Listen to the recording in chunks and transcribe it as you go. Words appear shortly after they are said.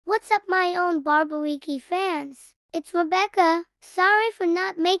What's up, my own Barbariki fans? It's Rebecca. Sorry for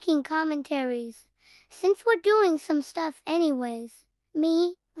not making commentaries, since we're doing some stuff anyways.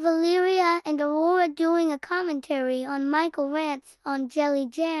 Me, Valeria, and Aurora doing a commentary on Michael rants on Jelly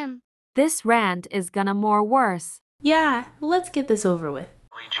Jam. This rant is gonna more worse. Yeah, let's get this over with.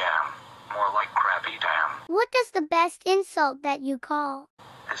 Jelly jam. More like crappy damn. What does the best insult that you call?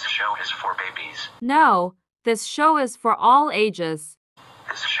 This show is for babies. No, this show is for all ages.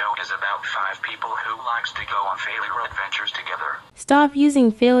 This show is about 5 people who likes to go on failure adventures together. Stop using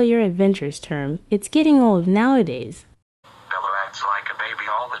failure adventures term. It's getting old nowadays. Bella acts like a baby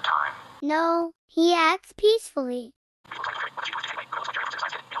all the time. No, he acts peacefully. The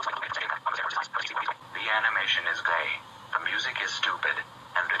animation is gay. The music is stupid.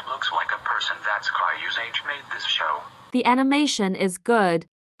 And it looks like a person that's Cryu's age made this show. The animation is good,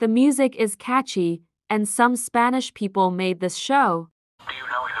 the music is catchy, and some Spanish people made this show. Do you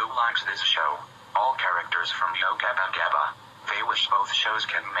know who likes this show? All characters from Yo Gabba Gabba. They wish both shows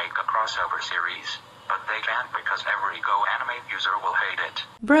can make a crossover series, but they can't because every Go Animate user will hate it.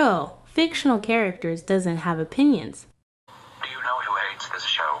 Bro, fictional characters doesn't have opinions. Do you know who hates this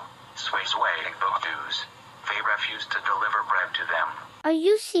show? Sway Sway and Bohdoos. They refuse to deliver bread to them. Are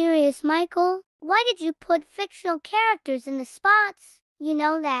you serious, Michael? Why did you put fictional characters in the spots? You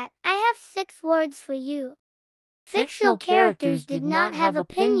know that. I have 6 words for you. Fictional characters did not have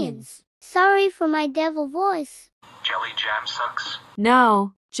opinions. Sorry for my devil voice. Jelly Jam sucks.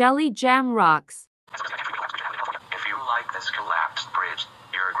 No, Jelly Jam rocks. If you like this collapsed bridge,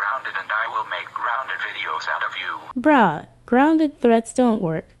 you're grounded and I will make grounded videos out of you. Bruh, grounded threats don't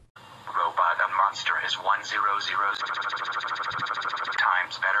work. Robot and Monster is 1000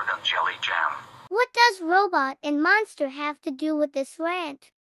 times better than Jelly Jam. What does Robot and Monster have to do with this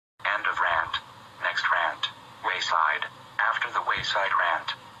rant? End of rant. Next rant. Wayside. After the Wayside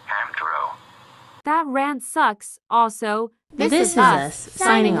rant. Hamtaro. That rant sucks. Also, This is us,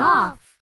 signing off.